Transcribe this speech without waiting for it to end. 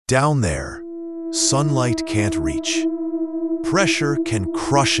Down there, sunlight can't reach. Pressure can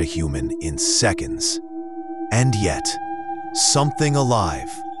crush a human in seconds. And yet, something alive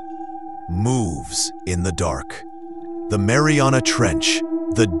moves in the dark. The Mariana Trench,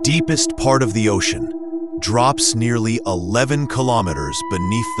 the deepest part of the ocean, drops nearly 11 kilometers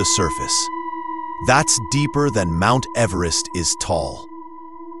beneath the surface. That's deeper than Mount Everest is tall.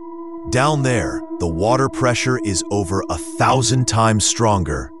 Down there, the water pressure is over 1,000 times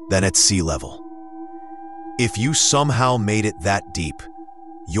stronger than at sea level. If you somehow made it that deep,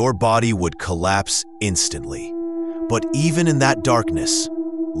 your body would collapse instantly. But even in that darkness,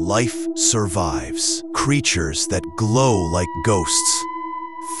 life survives. Creatures that glow like ghosts,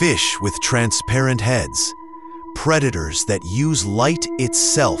 fish with transparent heads, predators that use light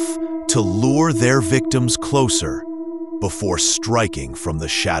itself to lure their victims closer before striking from the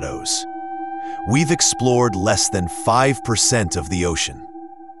shadows. We've explored less than 5% of the ocean.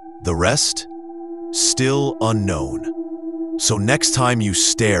 The rest? Still unknown. So next time you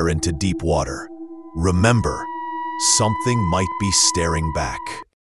stare into deep water, remember, something might be staring back.